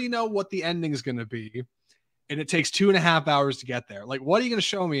I already know what the ending is going to be, and it takes 2.5 hours to get there. Like, what are you going to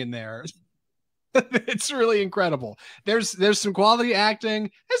show me in there? It's really incredible. There's some quality acting.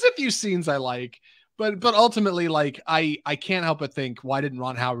 There's a few scenes I like, but ultimately, like, I can't help but think, why didn't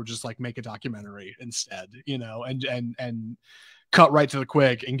Ron Howard just like make a documentary instead, and cut right to the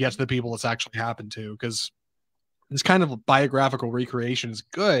quick and get to the people it's actually happened to? Because this kind of biographical recreation is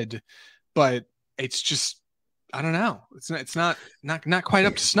good, but it's just, I don't know. It's not quite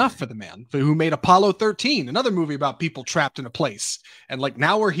up to snuff for the man who made Apollo 13, another movie about people trapped in a place. And like,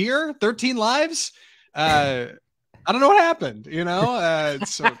 now we're here, 13 lives. I don't know what happened,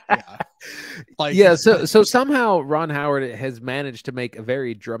 so yeah. Like, yeah, so somehow Ron Howard has managed to make a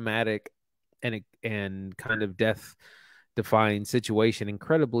very dramatic and kind of death defying situation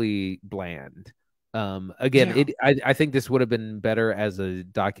incredibly bland. Again, yeah. I think this would have been better as a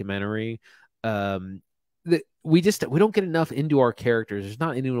documentary. We don't get enough into our characters. There's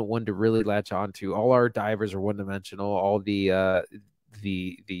not anyone to really latch onto. All our divers are one dimensional. All the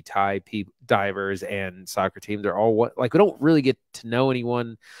Thai divers and soccer team, they're all what, like, we don't really get to know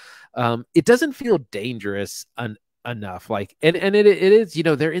anyone. It doesn't feel dangerous enough. Like, and it is,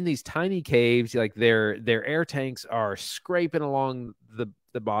 they're in these tiny caves. Like, their air tanks are scraping along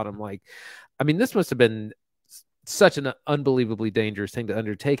the bottom. Like, I mean, this must have been such an unbelievably dangerous thing to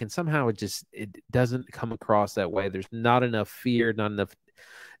undertake, and somehow it doesn't come across that way. There's not enough fear, not enough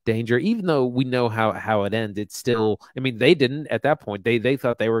danger, even though we know how it ends. It's still, I mean, they didn't at that point. They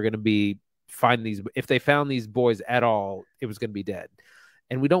thought they were going to if they found these boys at all, it was going to be dead.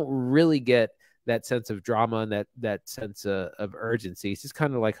 And we don't really get that sense of drama and that sense of urgency. It's just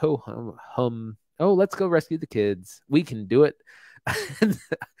kind of like, let's go rescue the kids. We can do it. And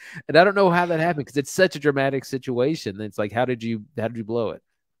I don't know how that happened, because it's such a dramatic situation. It's like, how did you blow it?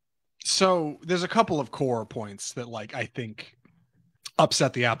 So there's a couple of core points that, like, I think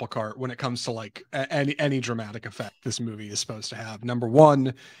upset the apple cart when it comes to like any dramatic effect this movie is supposed to have. Number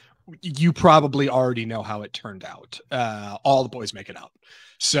one, you probably already know how it turned out. All the boys make it out.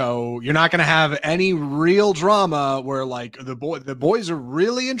 So you're not going to have any real drama where like the boys are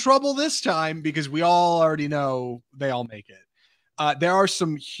really in trouble this time, because we all already know they all make it. There are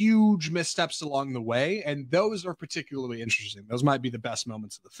some huge missteps along the way, and those are particularly interesting. Those might be the best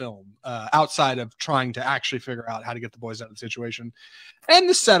moments of the film, outside of trying to actually figure out how to get the boys out of the situation, and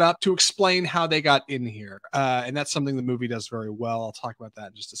the setup to explain how they got in here. And that's something the movie does very well. I'll talk about that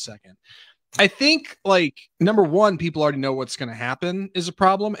in just a second. I think, like, number one, people already know what's going to happen is a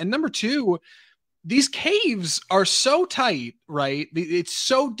problem. And number two, these caves are so tight, right? It's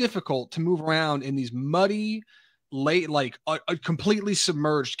so difficult to move around in these muddy, completely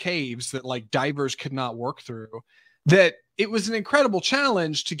submerged caves that like divers could not work through, that it was an incredible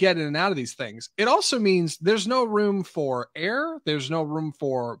challenge to get in and out of these things. It also means there's no room for air, there's no room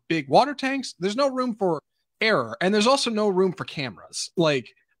for big water tanks, there's no room for error, and there's also no room for cameras. Like,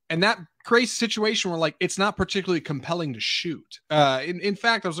 and that creates a situation where like it's not particularly compelling to shoot. In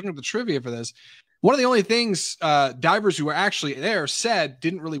fact, I was looking at the trivia for this. One of the only things divers who were actually there said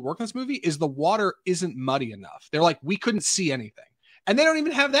didn't really work in this movie is the water isn't muddy enough. They're like, we couldn't see anything. And they don't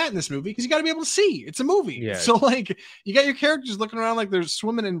even have that in this movie, because you got to be able to see. It's a movie. Yeah. So like, you got your characters looking around like they're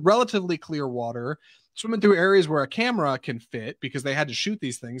swimming in relatively clear water, swimming through areas where a camera can fit because they had to shoot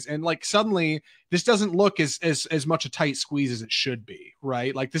these things. And like, suddenly this doesn't look as much a tight squeeze as it should be,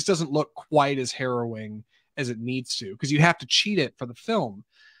 right? Like, this doesn't look quite as harrowing as it needs to, because you'd have to cheat it for the film.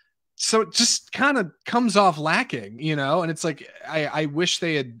 So it just kind of comes off lacking, and it's like, I wish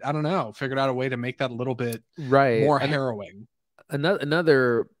they had, I don't know, figured out a way to make that a little bit more harrowing.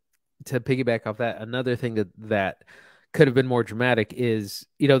 Another to piggyback off that, another thing that could have been more dramatic is,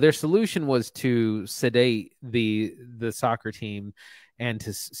 their solution was to sedate the soccer team and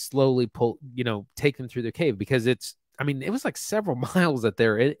to slowly take them through the cave, because it was like several miles that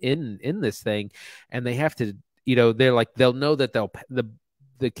they're in this thing, and they have to, they're like, they'll know that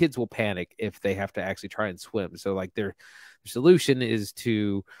the kids will panic if they have to actually try and swim. So like their solution is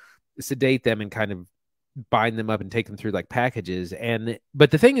to sedate them and kind of bind them up and take them through like packages.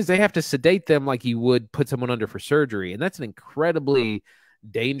 But the thing is, they have to sedate them like you would put someone under for surgery. And that's an incredibly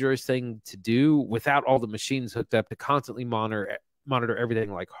dangerous thing to do without all the machines hooked up to constantly monitor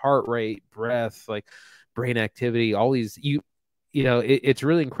everything, like heart rate, breath, like brain activity, all these, it's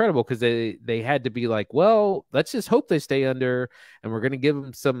really incredible, because they had to be like, well, let's just hope they stay under, and we're going to give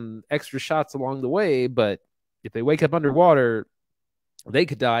them some extra shots along the way. But if they wake up underwater, they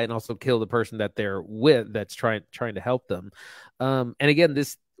could die and also kill the person that they're with that's trying to help them. And again,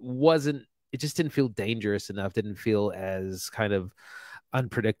 this wasn't it just didn't feel dangerous enough, didn't feel as kind of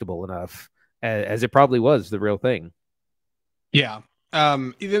unpredictable enough as it probably was the real thing. Yeah.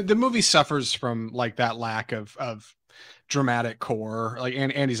 The movie suffers from like that lack of dramatic core. Like,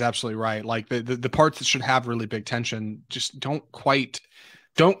 and Andy's absolutely right. Like the parts that should have really big tension just don't quite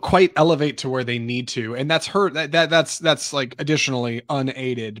elevate to where they need to, and that's hurt. That's like additionally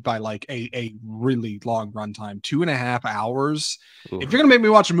unaided by like a really long runtime, 2.5 hours. If Oof. you're gonna make me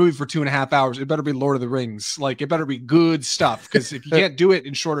watch a movie for 2.5 hours, it better be Lord of the Rings. Like, it better be good stuff, because if you can't do it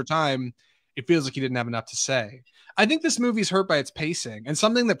in shorter time, it feels like you didn't have enough to say. I think this movie's hurt by its pacing, and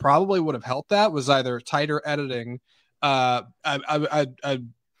something that probably would have helped that was either tighter editing, a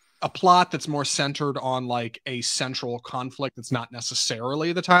plot that's more centered on like a central conflict that's not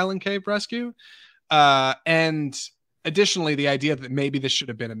necessarily the Thailand cave rescue, and additionally the idea that maybe this should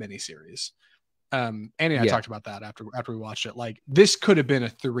have been a miniseries. Andy and I Yeah, talked about that after we watched it. Like, this could have been a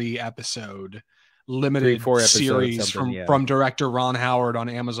 3 episode three, limited 4 episodes, series something. from Yeah, from director Ron Howard on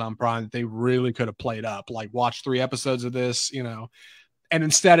Amazon Prime that they really could have played up. Like, watch 3 episodes of this, and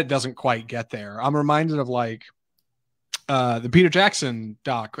instead it doesn't quite get there. I'm reminded of like the Peter Jackson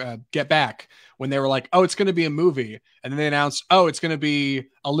doc, Get Back, when they were like, oh, it's going to be a movie. And then they announced, oh, it's going to be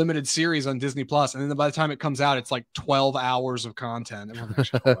a limited series on Disney Plus. And then by the time it comes out, it's like 12 hours of content. It wasn't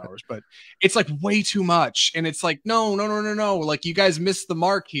actually 12 hours, but it's like way too much. And it's like, no, no, no, no, no. Like, you guys missed the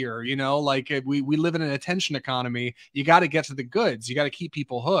mark here. Like, we live in an attention economy. You got to get to the goods. You got to keep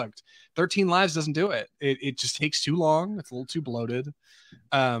people hooked. 13 Lives doesn't do it. It just takes too long. It's a little too bloated.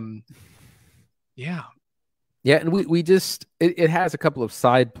 Yeah. yeah, and we just it has a couple of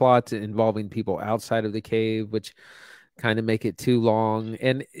side plots involving people outside of the cave, which kind of make it too long.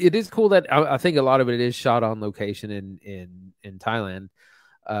 And it is cool that I think a lot of it is shot on location in Thailand,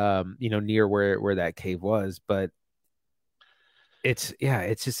 near where that cave was. But it's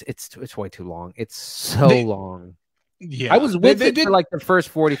way too long. It's so They, long. yeah. I was with They it did. for like the first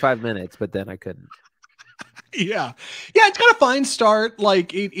 45 minutes, but then I couldn't. Yeah, it's got a fine start.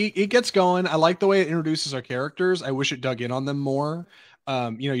 Like, it gets going. I like the way it introduces our characters. I wish it dug in on them more.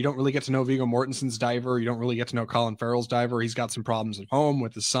 You don't really get to know Viggo Mortensen's diver. You don't really get to know Colin Farrell's diver. He's got some problems at home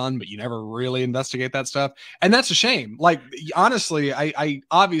with his son, but you never really investigate that stuff, and that's a shame. Like, honestly, I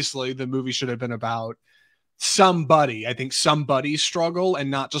obviously the movie should have been about somebody. I think somebody's struggle,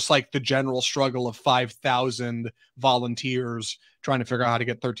 and not just like the general struggle of 5,000 volunteers trying to figure out how to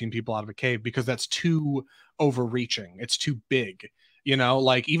get 13 people out of a cave, because that's too overreaching. It's too big.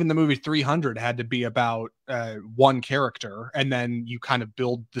 Like, even the movie 300 had to be about one character, and then you kind of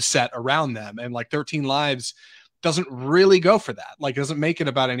build the set around them. And like 13 Lives doesn't really go for that. Like, it doesn't make it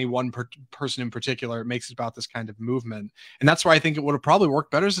about any one person in particular. It makes it about this kind of movement. And that's why I think it would have probably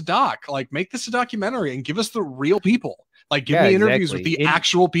worked better as a doc. Like, make this a documentary and give us the real people. Like, give Yeah, me interviews with exactly. the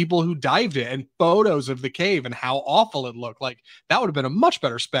actual people who dived it, and photos of the cave and how awful it looked. Like, that would have been a much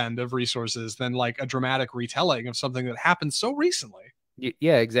better spend of resources than like a dramatic retelling of something that happened so recently.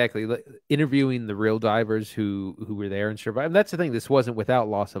 Yeah, exactly. Interviewing the real divers who were there and survived. And that's the thing. This wasn't without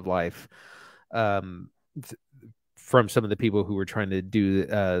loss of life, um, from some of the people who were trying to do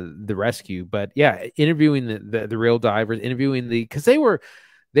the rescue. But yeah, interviewing the real divers, interviewing because they were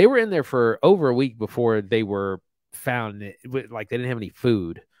in there for over a week before they were found. Like, they didn't have any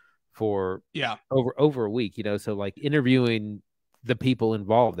food for Yeah. over a week. So like interviewing the people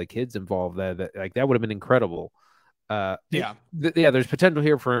involved, the kids involved, that would have been incredible. Yeah. There's potential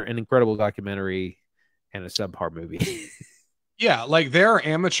here for an incredible documentary and a subpar movie. Yeah, like, there are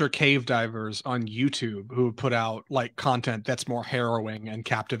amateur cave divers on YouTube who put out like content that's more harrowing and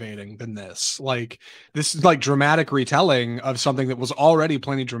captivating than this. Like, this is like dramatic retelling of something that was already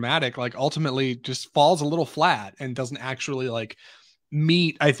plenty dramatic, like ultimately just falls a little flat and doesn't actually like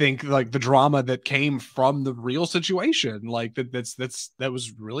meet, I think, like the drama that came from the real situation. Like, that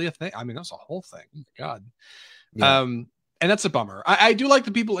was really a thing. I mean, that's a whole thing. Oh my God. Yeah. And that's a bummer. I do like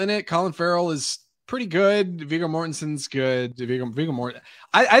the people in it. Colin Farrell is pretty good. Viggo Mortensen's good.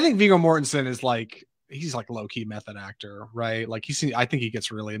 I think Viggo Mortensen is like, he's like low key method actor, right? Like, I think he gets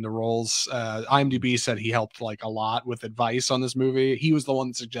really into roles. IMDb said he helped like a lot with advice on this movie. He was the one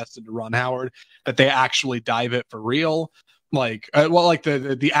that suggested to Ron Howard that they actually dive it for real. Like, like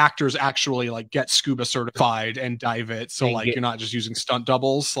the actors actually like get scuba certified and dive it. So like, you're not just using stunt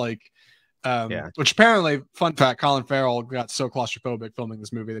doubles. Like, which apparently, fun fact, Colin Farrell got so claustrophobic filming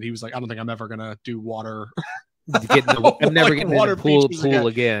this movie that he was like, I don't think I'm ever gonna do water. I'm never getting in the pool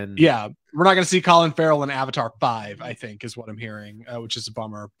again. Yeah, we're not gonna see Colin Farrell in Avatar 5, I think, is what I'm hearing, which is a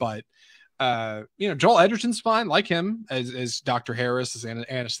bummer. But Joel Edgerton's fine, like him as Dr. Harris, as an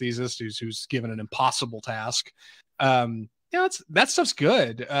anesthesist who's given an impossible task. Yeah, that stuff's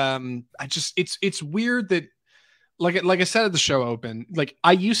good. I just it's weird that like I said at the show open, like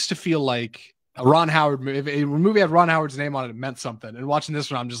I used to feel like a Ron Howard if a movie had Ron Howard's name on it, it meant something. And watching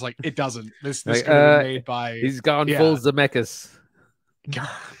this one, I'm just like, it doesn't. This Like, could have been made by he's gone full yeah. Zemeckis.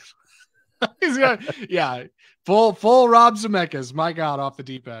 He's got yeah, full Rob Zemeckis. My God, off the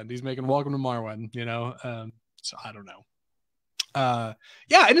deep end. He's making Welcome to Marwen, you know. So I don't know.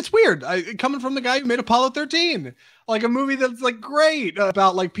 Yeah, and it's weird coming from the guy who made Apollo 13, like a movie that's like great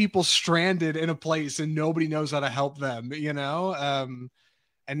about like people stranded in a place and nobody knows how to help them, you know.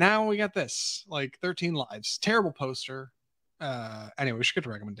 And now we got this like 13 Lives, terrible poster. Anyway, we should get to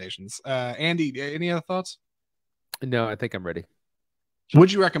recommendations. Andy, any other thoughts? No, I think I'm ready.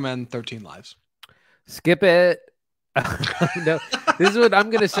 Would you recommend 13 Lives? Skip it. No, this is what I'm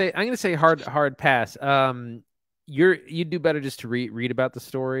gonna say. I'm gonna say hard pass. You do better just to read about the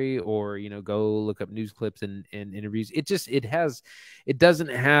story, or go look up news clips and interviews. It doesn't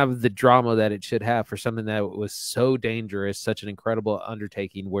have the drama that it should have for something that was so dangerous, such an incredible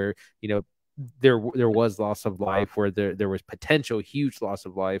undertaking where there was loss of life, where there was potential huge loss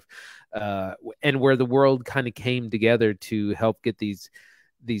of life, and where the world kind of came together to help get these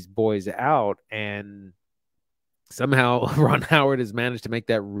boys out. And somehow Ron Howard has managed to make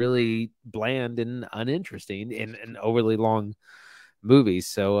that really bland and uninteresting in an overly long movie.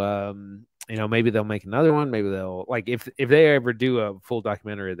 So, maybe they'll make another one. Maybe they'll if they ever do a full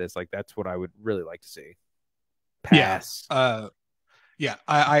documentary of this, like that's what I would really like to see. Pass. Yeah,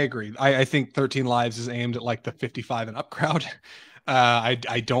 I agree. I think 13 Lives is aimed at like the 55 and up crowd.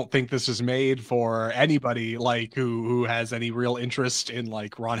 I don't think this is made for anybody like who has any real interest in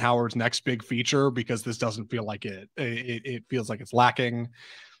like Ron Howard's next big feature, because this doesn't feel like it. It feels like it's lacking.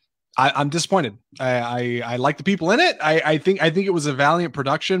 I'm disappointed. I like the people in it. I think it was a valiant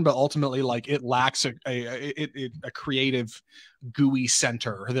production, but ultimately like it lacks a creative, gooey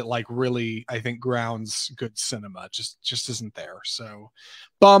center that like really I think grounds good cinema. Just isn't there. So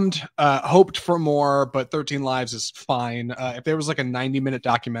bummed. Hoped for more, but 13 Lives is fine. If there was like a 90-minute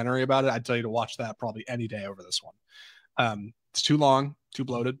documentary about it, I'd tell you to watch that probably any day over this one. It's too long, too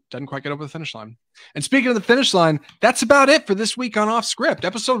bloated, doesn't quite get over the finish line. And speaking of the finish line, that's about it for this week on Off Script.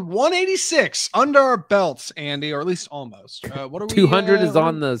 Episode 186 under our belts, Andy, or at least almost. What are we? 200 is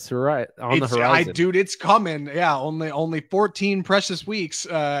on the horizon. Dude, it's coming. Yeah, only 14 precious weeks,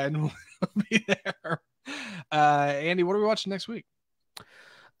 and we'll be there. Andy, what are we watching next week?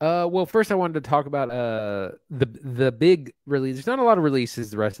 Well, first I wanted to talk about the big release. There's not a lot of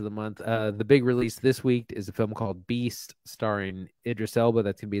releases the rest of the month. The big release this week is a film called Beast, starring Idris Elba.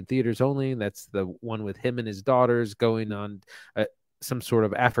 That's gonna be in theaters only. That's the one with him and his daughters going on some sort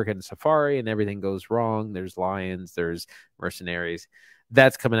of African safari, and everything goes wrong. There's lions, there's mercenaries.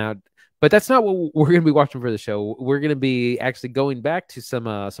 That's coming out. But that's not what we're going to be watching for the show. We're going to be actually going back to some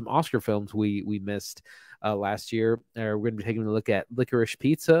Oscar films we missed last year. We're going to be taking a look at Licorice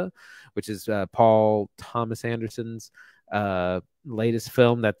Pizza, which is Paul Thomas Anderson's latest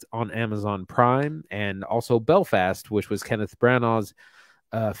film that's on Amazon Prime, and also Belfast, which was Kenneth Branagh's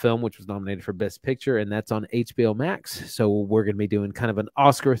film, which was nominated for Best Picture, and that's on HBO Max. So we're going to be doing kind of an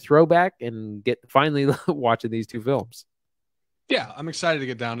Oscar throwback and finally watching these two films. Yeah, I'm excited to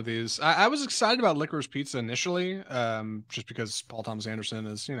get down to these. I was excited about Licorice Pizza initially, just because Paul Thomas Anderson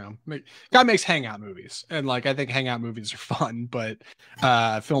is, guy makes hangout movies, and like I think hangout movies are fun. But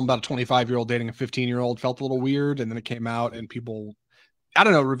a film about a 25-year-old dating a 15-year-old felt a little weird, and then it came out, and people, I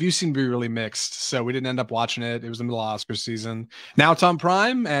don't know, reviews seemed to be really mixed, so we didn't end up watching it. It was the middle of Oscar season. Now it's on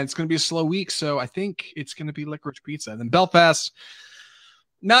Prime, and it's going to be a slow week, so I think it's going to be Licorice Pizza. And then Belfast.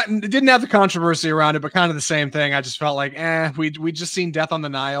 It didn't have the controversy around it, but kind of the same thing. I just felt like, we just seen Death on the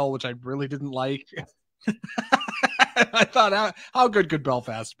Nile, which I really didn't like. I thought, how good could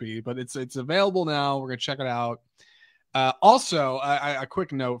Belfast be? But it's available now. We're gonna check it out. Also, a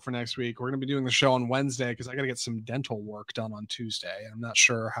quick note for next week: we're gonna be doing the show on Wednesday because I got to get some dental work done on Tuesday. I'm not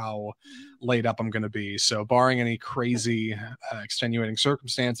sure how laid up I'm gonna be, so barring any crazy extenuating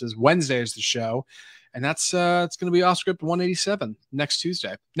circumstances, Wednesday is the show. And that's it's going to be Off Script 187 next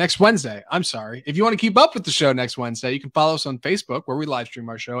Wednesday. I'm sorry. If you want to keep up with the show next Wednesday, you can follow us on Facebook, where we live stream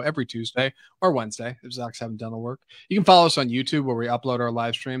our show every Tuesday or Wednesday if Zach's having dental work. You can follow us on YouTube, where we upload our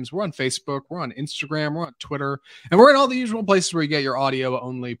live streams. We're on Facebook, we're on Instagram, we're on Twitter, and we're in all the usual places where you get your audio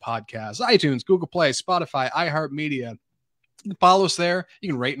only podcasts: iTunes, Google Play, Spotify, iHeartMedia. You can follow us there. You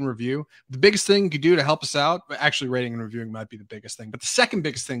can rate and review. The biggest thing you could do to help us out, actually rating and reviewing might be the biggest thing, but the second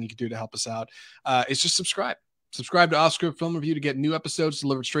biggest thing you could do to help us out is just subscribe. Subscribe to Off Script Film Review to get new episodes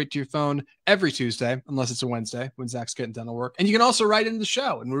delivered straight to your phone every Tuesday, unless it's a Wednesday when Zach's getting dental work. And you can also write into the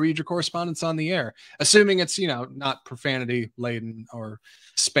show and we'll read your correspondence on the air, assuming it's, not profanity laden or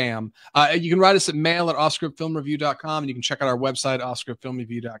spam. You can write us at mail@offscriptfilmreview.com, and you can check out our website,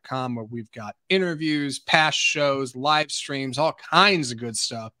 offscriptfilmreview.com, where we've got interviews, past shows, live streams, all kinds of good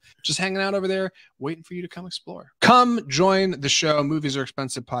stuff. Just hanging out over there, waiting for you to come explore. Come join the show. Movies are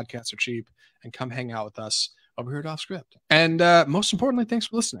expensive, podcasts are cheap, and come hang out with us over here at Off Script. And most importantly, thanks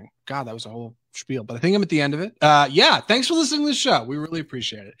for listening. God, that was a whole spiel, but I think I'm at the end of it. Thanks for listening to the show. We really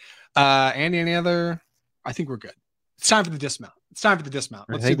appreciate it. Andy, any other? I think we're good. It's time for the dismount. Let's see the dismount.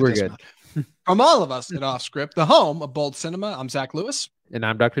 Good. From all of us at Off Script, the home of bold cinema, I'm Zach Lewis. And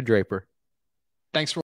I'm Dr. Draper. Thanks for